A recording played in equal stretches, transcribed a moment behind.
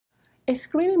A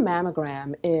screening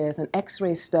mammogram is an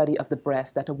X-ray study of the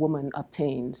breast that a woman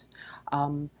obtains.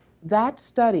 That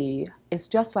study is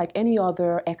just like any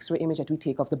other X-ray image that we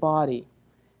take of the body.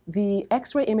 The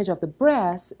X-ray image of the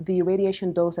breast, the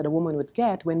radiation dose that a woman would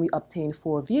get when we obtain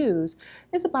 4 views,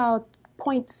 is about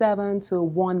 0.7 to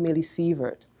 1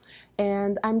 millisievert.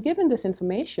 And I'm giving this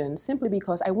information simply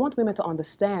because I want women to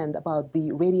understand about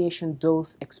the radiation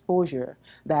dose exposure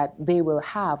that they will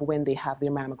have when they have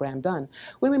their mammogram done.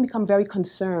 Women become very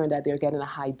concerned that they're getting a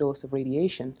high dose of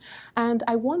radiation. And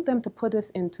I want them to put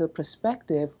this into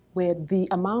perspective with the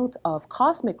amount of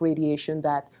cosmic radiation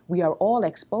that we are all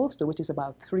exposed to, which is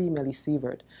about 3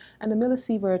 millisievert. And the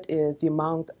millisievert is the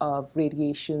amount of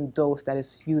radiation dose that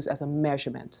is used as a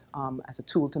measurement, as a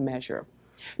tool to measure.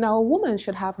 Now, a woman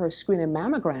should have her screening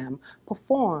mammogram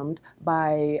performed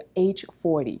by age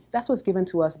 40. That's what's given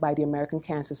to us by the American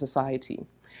Cancer Society.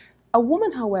 A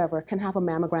woman, however, can have a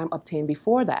mammogram obtained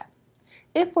before that.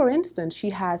 If, for instance, she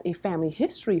has a family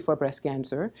history for breast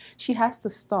cancer, she has to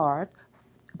start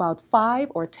about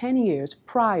 5 or 10 years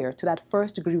prior to that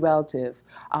first-degree relative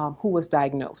who was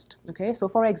diagnosed. Okay, so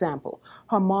for example,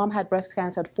 her mom had breast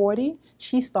cancer at 40,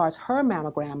 she starts her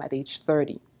mammogram at age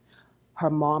 30. Her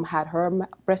mom had her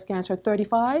breast cancer at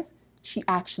 35, she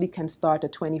actually can start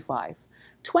at 25.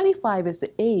 25 is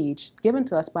the age given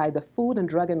to us by the Food and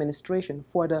Drug Administration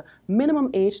for the minimum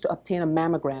age to obtain a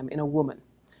mammogram in a woman.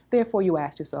 Therefore, you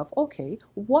ask yourself, okay,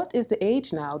 what is the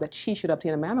age now that she should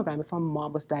obtain a mammogram if her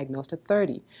mom was diagnosed at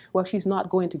 30? Well, she's not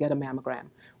going to get a mammogram.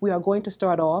 We are going to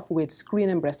start off with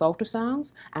screening breast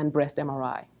ultrasounds and breast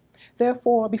MRI.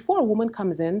 Therefore, before a woman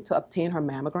comes in to obtain her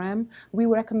mammogram, we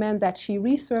recommend that she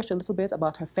research a little bit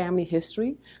about her family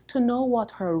history to know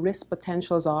what her risk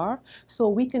potentials are, so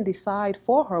we can decide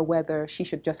for her whether she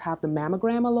should just have the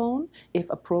mammogram alone, if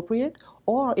appropriate,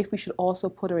 or if we should also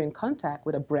put her in contact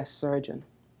with a breast surgeon.